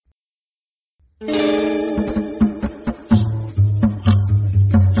Hello,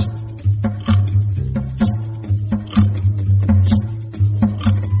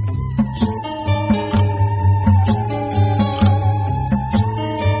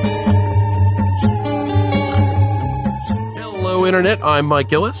 Internet. I'm Mike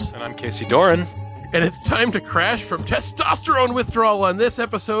Gillis. And I'm Casey Doran. And it's time to crash from testosterone withdrawal on this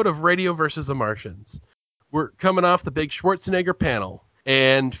episode of Radio vs. the Martians. We're coming off the big Schwarzenegger panel,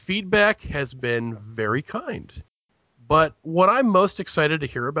 and feedback has been very kind. But what I'm most excited to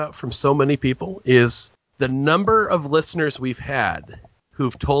hear about from so many people is the number of listeners we've had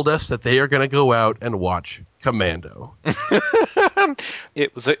who've told us that they are going to go out and watch Commando.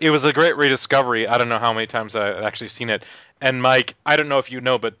 It was a great rediscovery. I don't know how many times I've actually seen it. And Mike, I don't know if you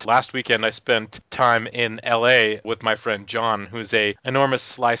know, but last weekend I spent time in LA with my friend John, who's a enormous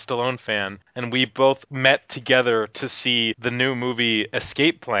Sly Stallone fan, and we both met together to see the new movie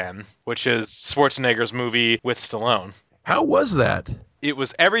Escape Plan, which is Schwarzenegger's movie with Stallone. How was that? It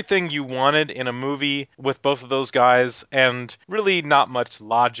was everything you wanted in a movie with both of those guys, and really not much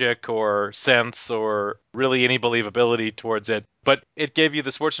logic or sense or really any believability towards it. But it gave you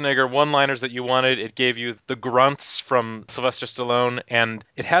the Schwarzenegger one-liners that you wanted. It gave you the grunts from Sylvester Stallone, and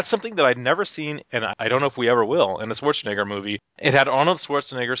it had something that I'd never seen, and I don't know if we ever will, in a Schwarzenegger movie. It had Arnold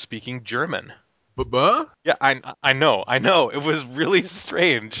Schwarzenegger speaking German. Buh-buh? Yeah, I know. It was really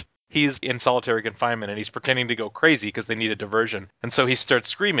strange. He's in solitary confinement and he's pretending to go crazy because they need a diversion. And so he starts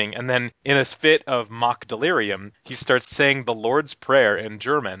screaming, and then in a fit of mock delirium, he starts saying the Lord's Prayer in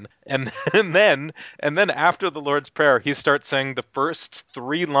German. And then after the Lord's Prayer, he starts saying the first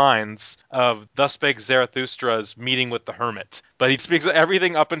 3 lines of Thus Spake Zarathustra's meeting with the hermit. But he speaks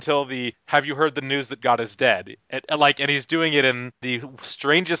everything up until the "Have you heard the news that God is dead?" And he's doing it in the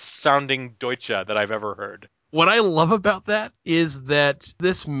strangest sounding Deutsche that I've ever heard. What I love about that is that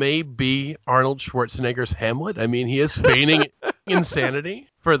this may be Arnold Schwarzenegger's Hamlet. I mean, he is feigning insanity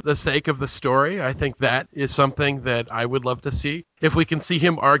for the sake of the story. I think that is something that I would love to see. If we can see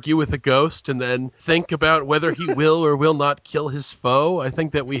him argue with a ghost and then think about whether he will or will not kill his foe, I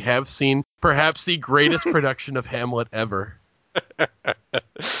think that we have seen perhaps the greatest production of Hamlet ever.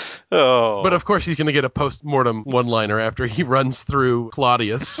 Oh. But of course he's going to get a post-mortem one-liner after he runs through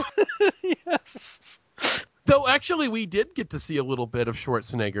Claudius. Yes. Though, actually, we did get to see a little bit of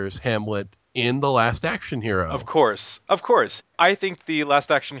Schwarzenegger's Hamlet in The Last Action Hero. Of course. I think The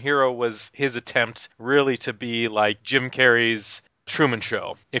Last Action Hero was his attempt really to be like Jim Carrey's Truman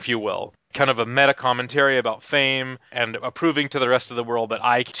Show, if you will. Kind of a meta-commentary about fame and proving to the rest of the world that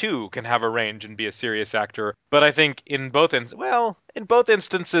I, too, can have a range and be a serious actor. But I think in both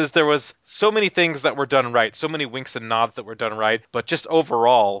instances, there was so many things that were done right, so many winks and nods that were done right, but just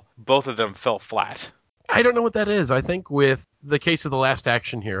overall, both of them fell flat. I don't know what that is. I think with the case of The Last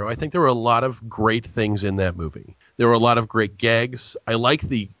Action Hero, I think there were a lot of great things in that movie. There were a lot of great gags. I like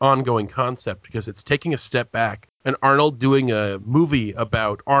the ongoing concept because it's taking a step back and Arnold doing a movie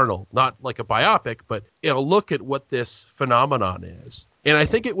about Arnold, not like a biopic, but look at what this phenomenon is. And I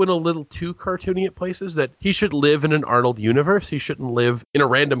think it went a little too cartoony at places, that he should live in an Arnold universe. He shouldn't live in a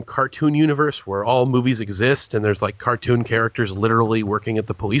random cartoon universe where all movies exist and there's like cartoon characters literally working at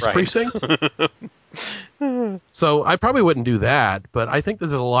the police precinct. So I probably wouldn't do that, but I think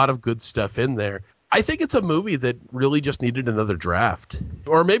there's a lot of good stuff in there. I think it's a movie that really just needed another draft,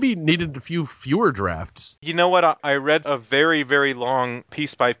 or maybe needed a few fewer drafts. You know what? I read a very, very long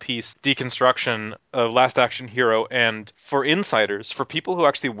piece-by-piece deconstruction of Last Action Hero, and for insiders, for people who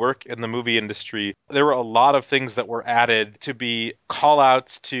actually work in the movie industry, there were a lot of things that were added to be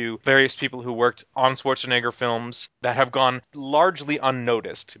call-outs to various people who worked on Schwarzenegger films that have gone largely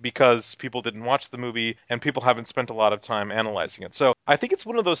unnoticed because people didn't watch the movie and people haven't spent a lot of time analyzing it. So I think it's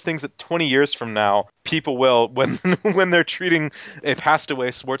one of those things that 20 years from now, people will, when they're treating a passed away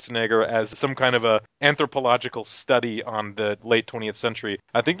Schwarzenegger as some kind of a anthropological study on the late 20th century,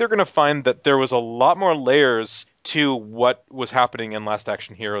 I think they're going to find that there was a lot more layers to what was happening in Last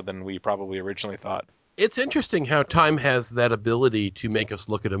Action Hero than we probably originally thought. It's interesting how time has that ability to make us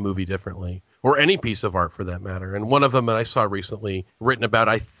look at a movie differently, or any piece of art for that matter. And one of them that I saw recently written about,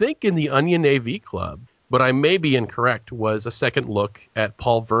 I think in the Onion AV Club, but I may be incorrect, was a second look at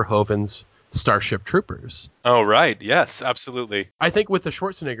Paul Verhoeven's Starship Troopers. Oh, right. Yes, absolutely. I think with the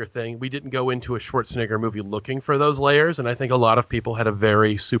Schwarzenegger thing, we didn't go into a Schwarzenegger movie looking for those layers, and I think a lot of people had a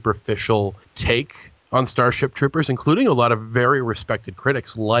very superficial take on Starship Troopers, including a lot of very respected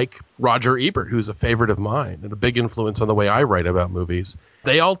critics like Roger Ebert, who's a favorite of mine and a big influence on the way I write about movies.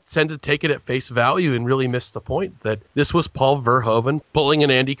 They all tend to take it at face value and really miss the point that this was Paul Verhoeven pulling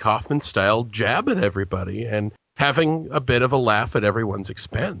an Andy Kaufman-style jab at everybody and having a bit of a laugh at everyone's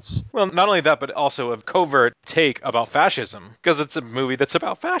expense. Well, not only that, but also a covert take about fascism, because it's a movie that's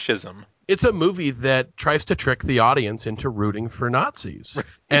about fascism. It's a movie that tries to trick the audience into rooting for Nazis.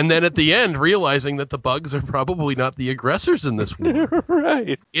 And then at the end, realizing that the bugs are probably not the aggressors in this war.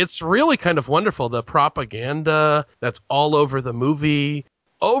 Right. It's really kind of wonderful. The propaganda that's all over the movie,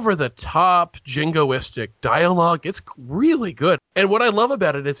 over the top, jingoistic dialogue. It's really good. And what I love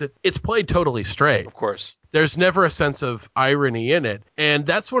about it is it's played totally straight. Of course. There's never a sense of irony in it. And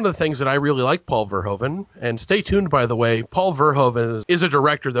that's one of the things that I really like Paul Verhoeven. And stay tuned, by the way. Paul Verhoeven is a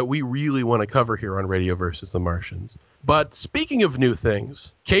director that we really want to cover here on Radio versus the Martians. But speaking of new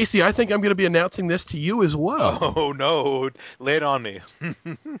things, Casey, I think I'm going to be announcing this to you as well. Oh, no. Lay it on me.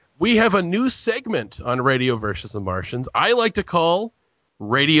 We have a new segment on Radio versus the Martians I like to call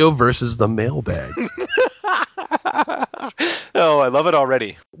Radio versus the Mailbag. Oh, I love it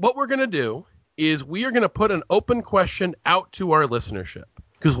already. What we're going to do is we are going to put an open question out to our listenership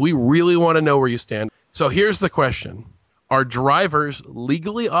because we really want to know where you stand. So here's the question. Are drivers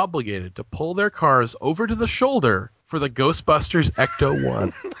legally obligated to pull their cars over to the shoulder for the Ghostbusters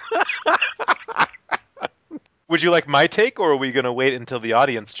Ecto-1? Would you like my take, or are we going to wait until the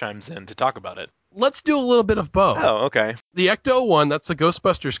audience chimes in to talk about it? Let's do a little bit of both. Oh, okay. The Ecto-1, that's the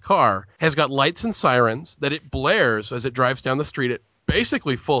Ghostbusters car, has got lights and sirens that it blares as it drives down the street at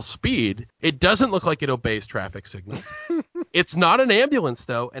basically full speed. It doesn't look like it obeys traffic signals. It's not an ambulance,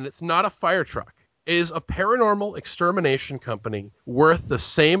 though, and it's not a fire truck. It is a paranormal extermination company worth the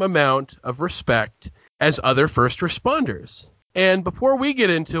same amount of respect as other first responders. And before we get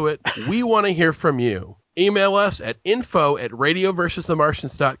into it, we want to hear from you. Email us at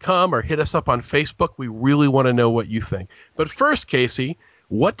info@radioversusthemartians.com or hit us up on Facebook. We really want to know what you think. But first, Casey,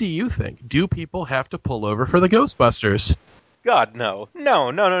 what do you think? Do people have to pull over for the Ghostbusters? God, no.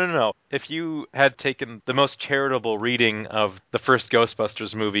 No. If you had taken the most charitable reading of the first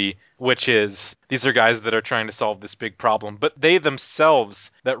Ghostbusters movie, which is, these are guys that are trying to solve this big problem, but they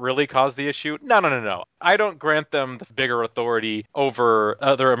themselves that really caused the issue, no. I don't grant them the bigger authority over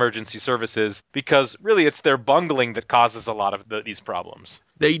other emergency services, because really it's their bungling that causes a lot of these problems.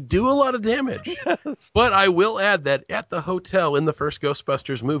 They do a lot of damage. Yes. But I will add that at the hotel in the first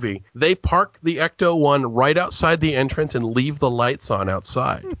Ghostbusters movie, they park the Ecto-1 right outside the entrance and leave the lights on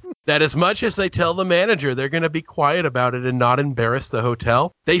outside. That as much as they tell the manager they're going to be quiet about it and not embarrass the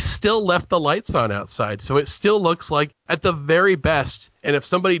hotel, they still left the lights on outside. So it still looks like, at the very best, and if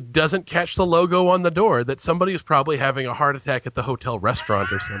somebody doesn't catch the logo on the door, that somebody is probably having a heart attack at the hotel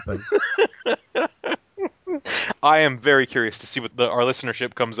restaurant or something. I am very curious to see what our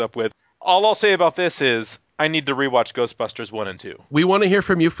listenership comes up with. All I'll say about this is I need to rewatch Ghostbusters 1 and 2. We want to hear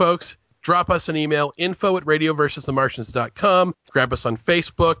from you folks. Drop us an email, info@radioversusthemartians.com. Grab us on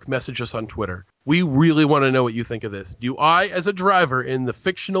Facebook, message us on Twitter. We really want to know what you think of this. Do I, as a driver in the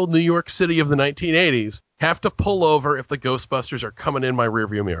fictional New York City of the 1980s, have to pull over if the Ghostbusters are coming in my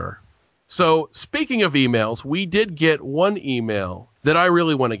rearview mirror? So, speaking of emails, we did get one email that I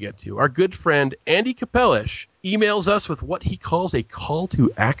really want to get to. Our good friend Andy Kapelish emails us with what he calls a call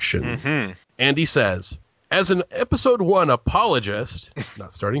to action. Mm-hmm. Andy says, as an episode 1 apologist,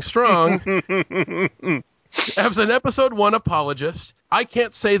 not starting strong, as an episode 1 apologist, I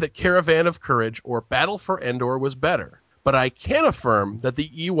can't say that Caravan of Courage or Battle for Endor was better, but I can affirm that the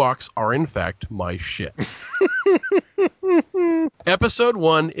Ewoks are in fact my shit. Episode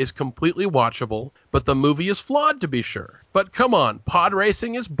 1 is completely watchable, but the movie is flawed to be sure. But come on, pod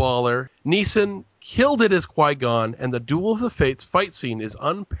racing is baller, Neeson killed it as Qui-Gon, and the Duel of the Fates fight scene is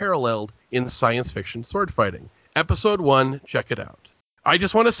unparalleled in science fiction sword fighting. Episode 1, check it out. I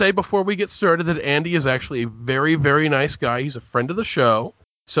just want to say before we get started that Andy is actually a very, very nice guy. He's a friend of the show,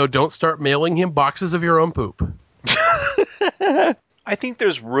 so don't start mailing him boxes of your own poop. I think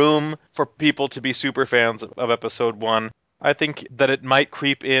there's room for people to be super fans of episode 1. I think that it might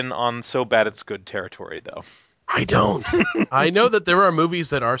creep in on so bad it's good territory, though. I don't. I know that there are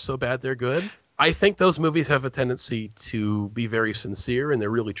movies that are so bad they're good. I think those movies have a tendency to be very sincere and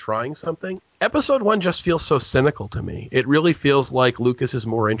they're really trying something. Episode 1 just feels so cynical to me. It really feels like Lucas is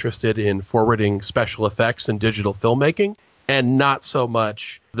more interested in forwarding special effects and digital filmmaking and not so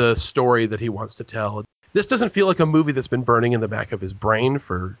much the story that he wants to tell. This doesn't feel like a movie that's been burning in the back of his brain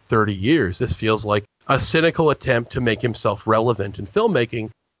for 30 years. This feels like a cynical attempt to make himself relevant in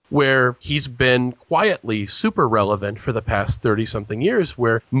filmmaking, where he's been quietly super relevant for the past 30-something years,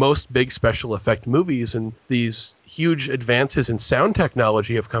 where most big special effect movies and these huge advances in sound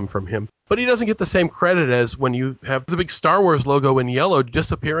technology have come from him. But he doesn't get the same credit as when you have the big Star Wars logo in yellow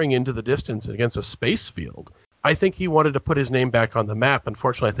disappearing into the distance against a space field. I think he wanted to put his name back on the map.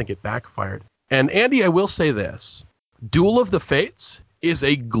 Unfortunately, I think it backfired. And Andy, I will say this. Duel of the Fates is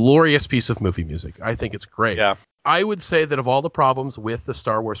a glorious piece of movie music. I think it's great. Yeah. I would say that of all the problems with the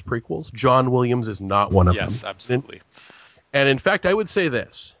Star Wars prequels, John Williams is not one of them. Yes, absolutely. And in fact, I would say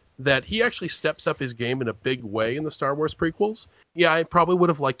this, that he actually steps up his game in a big way in the Star Wars prequels. Yeah, I probably would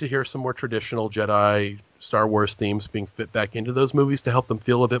have liked to hear some more traditional Jedi Star Wars themes being fit back into those movies to help them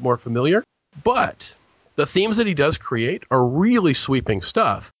feel a bit more familiar. But the themes that he does create are really sweeping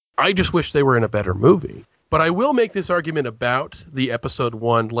stuff. I just wish they were in a better movie. But I will make this argument about the Episode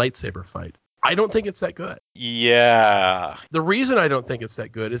 1 lightsaber fight. I don't think it's that good. Yeah. The reason I don't think it's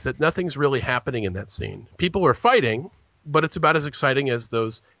that good is that nothing's really happening in that scene. People are fighting, but it's about as exciting as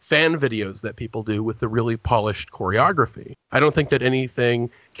those fan videos that people do with the really polished choreography. I don't think that anything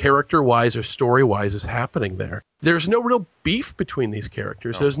character-wise or story-wise is happening there. There's no real beef between these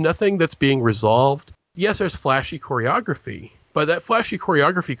characters. No. There's nothing that's being resolved. Yes, there's flashy choreography, but that flashy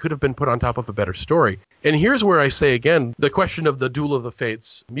choreography could have been put on top of a better story. And here's where I say again, the question of the Duel of the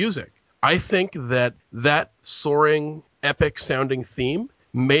Fates music. I think that that soaring, epic-sounding theme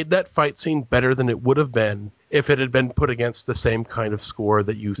made that fight scene better than it would have been if it had been put against the same kind of score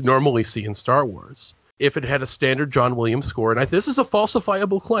that you normally see in Star Wars. If it had a standard John Williams score, and this is a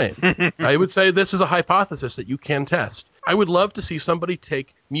falsifiable claim. I would say this is a hypothesis that you can test. I would love to see somebody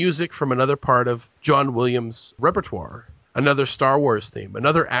take music from another part of John Williams' repertoire, another Star Wars theme,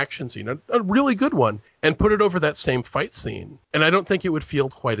 another action scene, a really good one, and put it over that same fight scene. And I don't think it would feel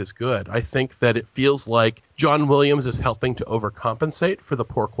quite as good. I think that it feels like John Williams is helping to overcompensate for the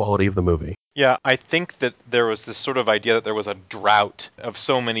poor quality of the movie. Yeah, I think that there was this sort of idea that there was a drought of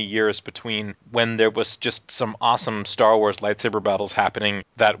so many years between when there was just some awesome Star Wars lightsaber battles happening,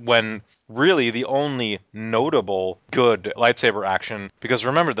 that when really the only notable good lightsaber action, because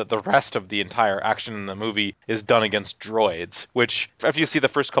remember that the rest of the entire action in the movie is done against droids, which if you see the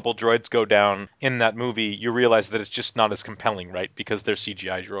first couple droids go down in that movie, you realize that it's just not as compelling, right? Because they're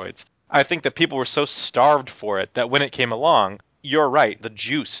CGI droids. I think that people were so starved for it that when it came along, you're right, the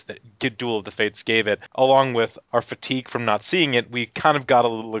juice that Duel of the Fates gave it, along with our fatigue from not seeing it, we kind of got a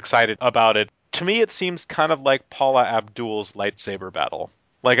little excited about it. To me, it seems kind of like Paula Abdul's lightsaber battle.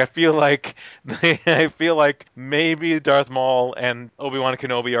 Like, I feel like maybe Darth Maul and Obi-Wan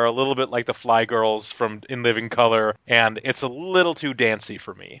Kenobi are a little bit like the Fly Girls from In Living Color, and it's a little too dancey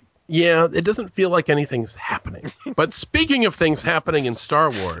for me. Yeah, it doesn't feel like anything's happening. But speaking of things happening in Star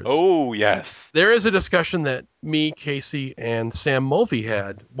Wars, Oh, yes. there is a discussion that me, Casey, and Sam Mulvey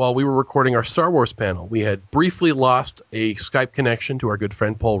had while we were recording our Star Wars panel. We had briefly lost a Skype connection to our good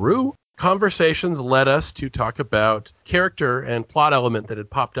friend Paul Rue. Conversations led us to talk about character and plot element that had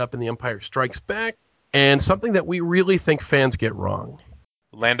popped up in The Empire Strikes Back, and something that we really think fans get wrong.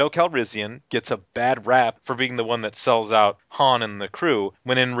 Lando Calrissian gets a bad rap for being the one that sells out Han and the crew,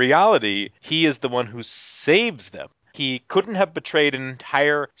 when in reality, he is the one who saves them. He couldn't have betrayed an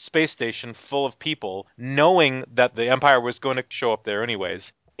entire space station full of people, knowing that the Empire was going to show up there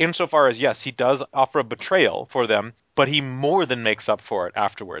anyways. Insofar as, yes, he does offer a betrayal for them, but he more than makes up for it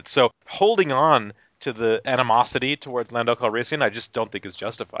afterwards. So holding on to the animosity towards Lando Calrissian, I just don't think is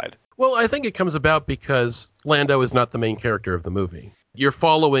justified. Well, I think it comes about because Lando is not the main character of the movie. You're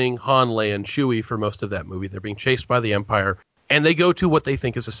following Han, Leia, and Chewie for most of that movie. They're being chased by the Empire, and they go to what they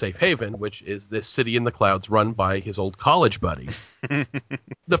think is a safe haven, which is this city in the clouds run by his old college buddy.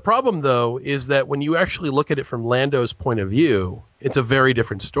 The problem, though, is that when you actually look at it from Lando's point of view, it's a very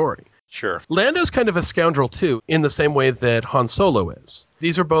different story. Sure. Lando's kind of a scoundrel, too, in the same way that Han Solo is.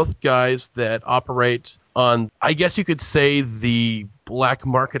 These are both guys that operate on, I guess you could say, the black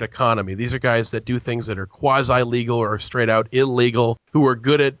market economy. These are guys that do things that are quasi-legal or straight out illegal, who are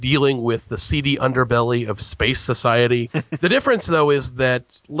good at dealing with the seedy underbelly of space society. The difference, though, is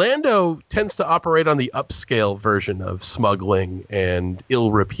that Lando tends to operate on the upscale version of smuggling and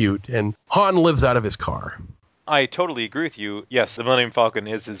ill repute, and Han lives out of his car. I totally agree with you. Yes, the Millennium Falcon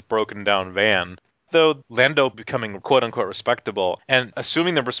is his broken down van. Though Lando becoming quote unquote respectable and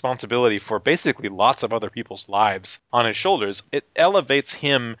assuming the responsibility for basically lots of other people's lives on his shoulders, it elevates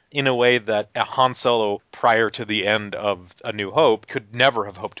him in a way that a Han Solo prior to the end of A New Hope could never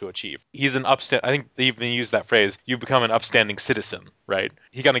have hoped to achieve. He's an I think they even use that phrase, you become an upstanding citizen, right?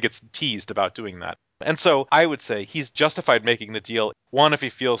 He kind of gets teased about doing that. And so I would say he's justified making the deal. One, if he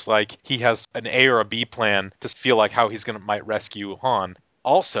feels like he has an A or a B plan to feel like how he's might rescue Han.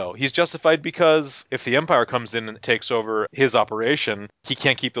 Also, he's justified because if the Empire comes in and takes over his operation, he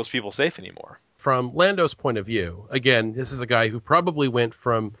can't keep those people safe anymore. From Lando's point of view, again, this is a guy who probably went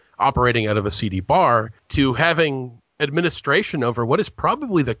from operating out of a seedy bar to having administration over what is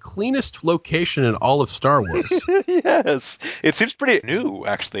probably the cleanest location in all of Star Wars. Yes. It seems pretty new,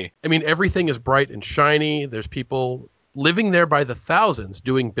 actually. I mean, everything is bright and shiny. There's people living there by the thousands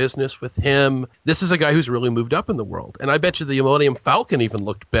doing business with him. This is a guy who's really moved up in the world. And I bet you the Millennium Falcon even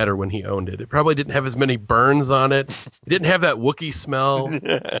looked better when he owned it. It probably didn't have as many burns on it. It didn't have that Wookiee smell.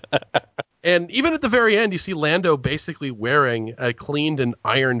 And even at the very end, you see Lando basically wearing a cleaned and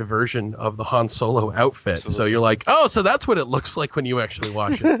ironed version of the Han Solo outfit. Absolutely. So you're like, oh, so that's what it looks like when you actually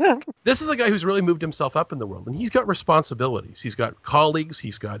watch it. This is a guy who's really moved himself up in the world, and he's got responsibilities. He's got colleagues.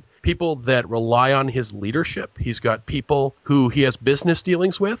 He's got people that rely on his leadership. He's got people who he has business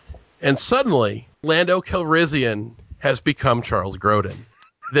dealings with. And suddenly, Lando Calrissian has become Charles Grodin.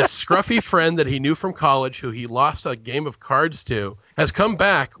 This scruffy friend that he knew from college, who he lost a game of cards to, has come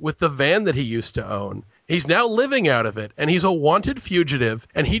back with the van that he used to own. He's now living out of it, and he's a wanted fugitive,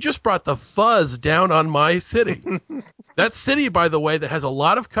 and he just brought the fuzz down on my city. That city, by the way, that has a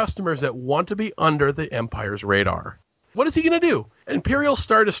lot of customers that want to be under the Empire's radar. What is he going to do? An Imperial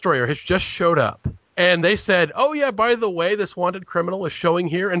Star Destroyer has just showed up. And they said, oh, yeah, by the way, this wanted criminal is showing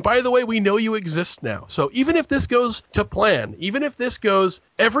here. And by the way, we know you exist now. So even if this goes to plan, even if this goes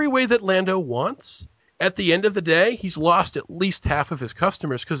every way that Lando wants, at the end of the day, he's lost at least half of his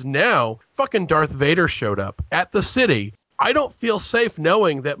customers because now fucking Darth Vader showed up at the city. I don't feel safe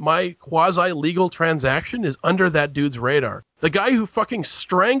knowing that my quasi-legal transaction is under that dude's radar. The guy who fucking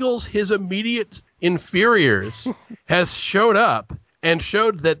strangles his immediate inferiors has showed up and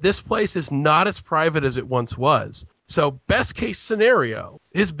showed that this place is not as private as it once was. So best case scenario,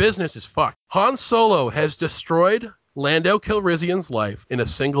 his business is fucked. Han Solo has destroyed Lando Calrissian's life in a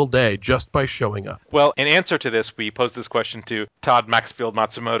single day just by showing up. Well, in answer to this, we posed this question to Todd Maxfield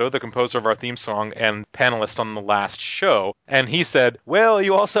Matsumoto, the composer of our theme song and panelist on the last show. And he said, well,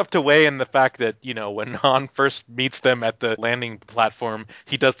 you also have to weigh in the fact that, you know, when Han first meets them at the landing platform,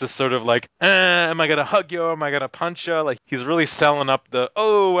 he does this sort of like, am I going to hug you? Am I going to punch you? Like, he's really selling up the,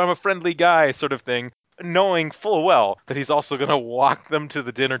 oh, I'm a friendly guy sort of thing, knowing full well that he's also going to walk them to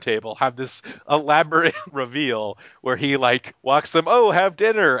the dinner table, have this elaborate reveal where he like walks them, oh, have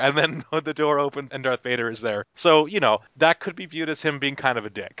dinner, and then the door opens and Darth Vader is there. So, you know, that could be viewed as him being kind of a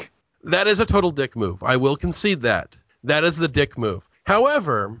dick. That is a total dick move. I will concede that. That is the dick move.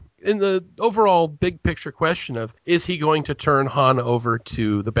 However, in the overall big picture question of, is he going to turn Han over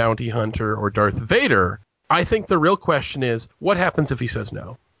to the bounty hunter or Darth Vader? I think the real question is, what happens if he says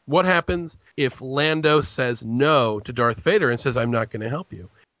no? What happens if Lando says no to Darth Vader and says, I'm not going to help you?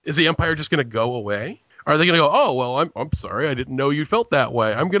 Is the Empire just going to go away? Are they going to go, oh, well, I'm sorry, I didn't know you felt that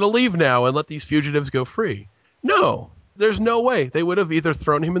way. I'm going to leave now and let these fugitives go free. No, there's no way. They would have either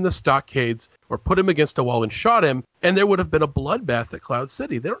thrown him in the stockades or put him against a wall and shot him, and there would have been a bloodbath at Cloud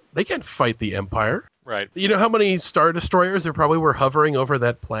City. They can't fight the Empire. Right. You know how many Star Destroyers there probably were hovering over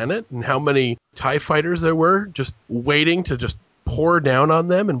that planet, and how many TIE fighters there were just waiting to just pour down on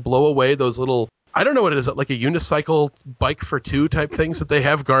them and blow away those little, I don't know what it is, like a unicycle bike for two type things that they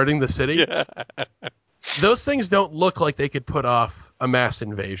have guarding the city. Yeah. Those things don't look like they could put off a mass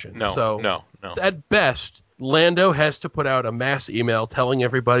invasion. No. At best, Lando has to put out a mass email telling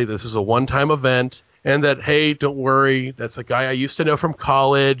everybody this is a one-time event and that, hey, don't worry, that's a guy I used to know from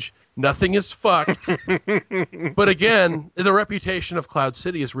college. Nothing is fucked. But again, the reputation of Cloud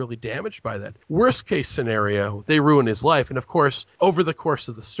City is really damaged by that. Worst case scenario, they ruin his life. And of course, over the course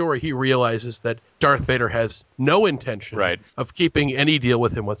of the story, he realizes that Darth Vader has no intention of keeping any deal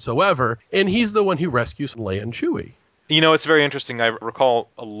with him whatsoever. And he's the one who rescues Leia and Chewie. You know, it's very interesting. I recall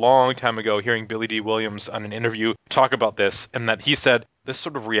a long time ago hearing Billy D. Williams on an interview talk about this, and that he said this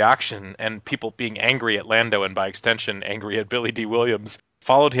sort of reaction and people being angry at Lando and by extension angry at Billy D. Williams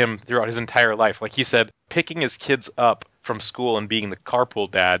followed him throughout his entire life. Like he said, picking his kids up from school and being the carpool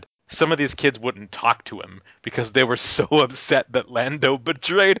dad, some of these kids wouldn't talk to him because they were so upset that Lando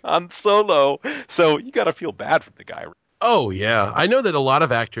betrayed Han Solo. So you got to feel bad for the guy. Oh, yeah. I know that a lot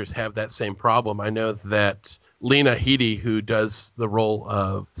of actors have that same problem. I know that Lena Headey, who does the role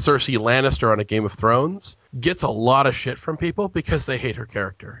of Cersei Lannister on A Game of Thrones, gets a lot of shit from people because they hate her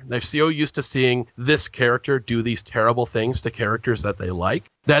character. They're so used to seeing this character do these terrible things to characters that they like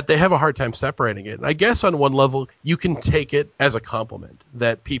that they have a hard time separating it. And I guess on one level, you can take it as a compliment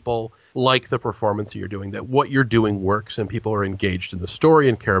that people like the performance you're doing, that what you're doing works and people are engaged in the story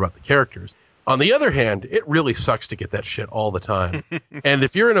and care about the characters. On the other hand, it really sucks to get that shit all the time. And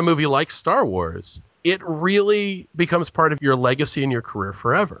if you're in a movie like Star Wars, it really becomes part of your legacy and your career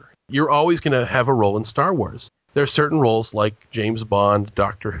forever. You're always going to have a role in Star Wars. There are certain roles like James Bond,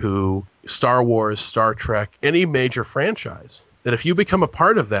 Doctor Who, Star Wars, Star Trek, any major franchise, that if you become a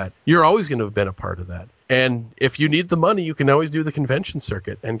part of that, you're always going to have been a part of that. And if you need the money, you can always do the convention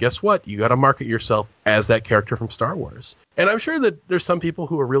circuit. And guess what? You got to market yourself as that character from Star Wars. And I'm sure that there's some people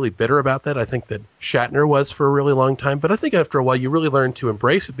who are really bitter about that. I think that Shatner was for a really long time. But I think after a while, you really learn to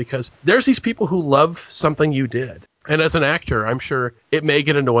embrace it because there's these people who love something you did. And as an actor, I'm sure it may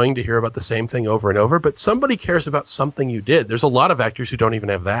get annoying to hear about the same thing over and over, but somebody cares about something you did. There's a lot of actors who don't even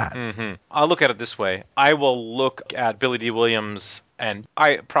have that. Mm-hmm. I'll look at it this way. I will look at Billy D. Williams, and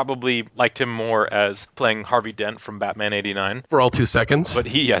I probably liked him more as playing Harvey Dent from Batman 89. For all 2 seconds. But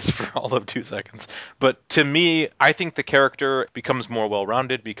yes, for all of 2 seconds. But to me, I think the character becomes more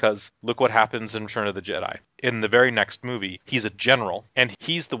well-rounded because look what happens in Return of the Jedi. In the very next movie, he's a general, and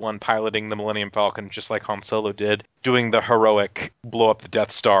he's the one piloting the Millennium Falcon just like Han Solo did, doing the heroic blow up the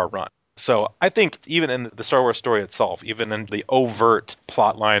Death Star run. So I think even in the Star Wars story itself, even in the overt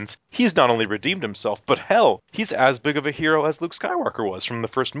plot lines, he's not only redeemed himself, but hell, he's as big of a hero as Luke Skywalker was from the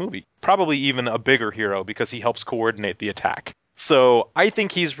first movie. Probably even a bigger hero because he helps coordinate the attack. So I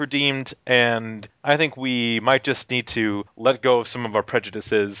think he's redeemed, and I think we might just need to let go of some of our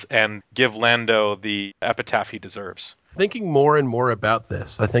prejudices and give Lando the epitaph he deserves. Thinking more and more about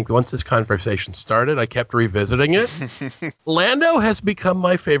this, I think once this conversation started, I kept revisiting it. Lando has become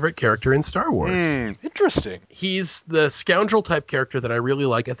my favorite character in Star Wars. Interesting. He's the scoundrel type character that I really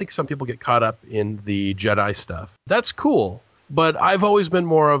like. I think some people get caught up in the Jedi stuff. That's cool, but I've always been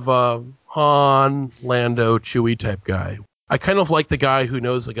more of a Han, Lando, Chewie type guy. I kind of like the guy who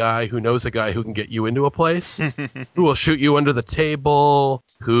knows a guy who knows a guy who can get you into a place, who will shoot you under the table,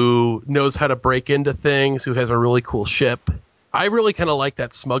 who knows how to break into things, who has a really cool ship. I really kind of like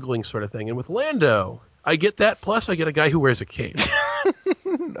that smuggling sort of thing. And with Lando, I get that, plus I get a guy who wears a cape.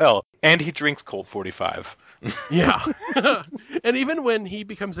 Oh, and he drinks Colt 45. Yeah. And even when he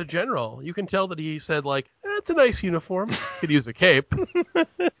becomes a general, you can tell that he said, like, it's a nice uniform. Could use a cape.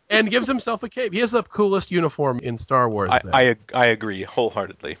 And gives himself a cape. He has the coolest uniform in Star Wars. I agree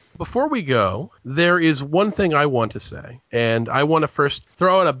wholeheartedly. Before we go, there is one thing I want to say. And I want to first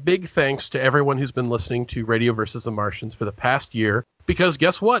throw out a big thanks to everyone who's been listening to Radio versus the Martians for the past year. Because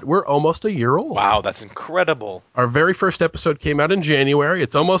guess what? We're almost a year old. Wow, that's incredible. Our very first episode came out in January.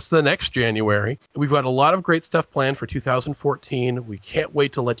 It's almost the next January. We've got a lot of great stuff planned for 2014. We can't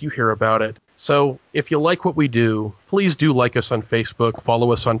wait to let you hear about it. So if you like what we do, please do like us on Facebook,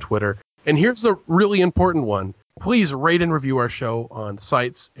 follow us on Twitter. And here's the really important one. Please rate and review our show on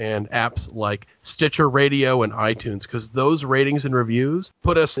sites and apps like Stitcher Radio and iTunes, because those ratings and reviews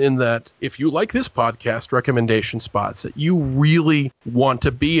put us in that, if you like this podcast, recommendation spots that you really want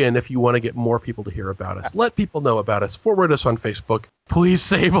to be in if you want to get more people to hear about us. Let people know about us. Forward us on Facebook. Please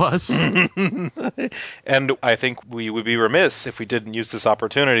save us. And I think we would be remiss if we didn't use this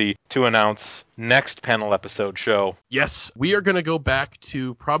opportunity to announce next panel episode show. Yes, we are going to go back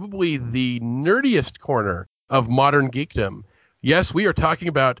to probably the nerdiest corner of modern geekdom. Yes, we are talking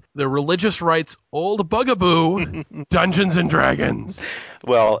about the religious rights old bugaboo, Dungeons and Dragons.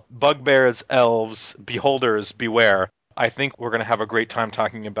 Well, bugbears, elves, beholders, beware. I think we're going to have a great time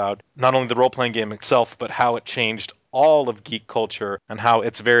talking about not only the role-playing game itself, but how it changed all of geek culture and how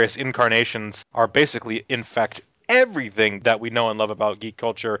its various incarnations are basically infect everything that we know and love about geek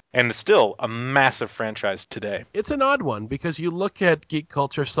culture, and it's still a massive franchise today. It's an odd one because you look at geek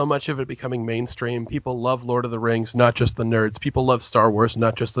culture, so much of it becoming mainstream. People love Lord of the Rings, not just the nerds. People love Star Wars,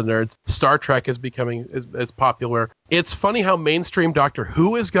 not just the nerds. Star Trek is becoming as popular. It's funny how mainstream Doctor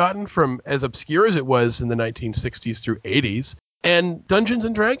Who has gotten from as obscure as it was in the 1960s through 80s. And Dungeons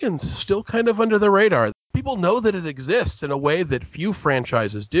and Dragons still kind of under the radar. People know that it exists in a way that few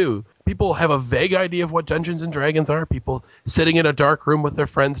franchises do. People have a vague idea of what Dungeons and Dragons are. People sitting in a dark room with their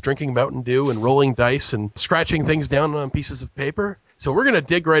friends drinking Mountain Dew and rolling dice and scratching things down on pieces of paper. So we're going to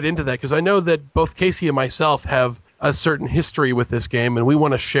dig right into that because I know that both Casey and myself have a certain history with this game, and we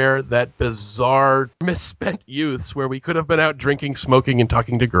want to share that bizarre misspent youths where we could have been out drinking, smoking, and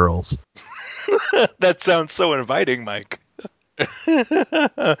talking to girls. That sounds so inviting, Mike.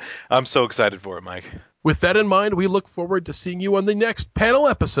 I'm so excited for it, Mike. With that in mind, we look forward to seeing you on the next panel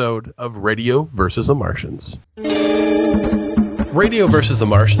episode of Radio vs. the Martians. Radio vs. the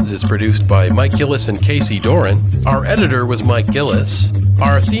Martians is produced by Mike Gillis and Casey Doran. Our editor was Mike Gillis.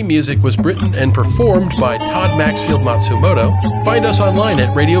 Our theme music was written and performed by Todd Maxfield Matsumoto. Find us online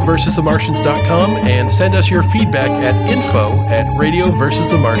at radioversusthemartians.com and send us your feedback at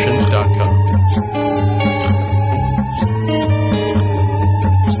info@radioversusthemartians.com.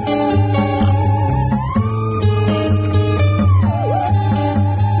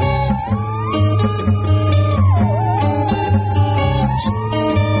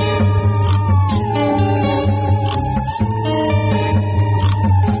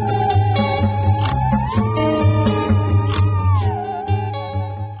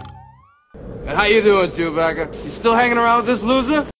 you doing, Chewbacca? You still hanging around with this loser?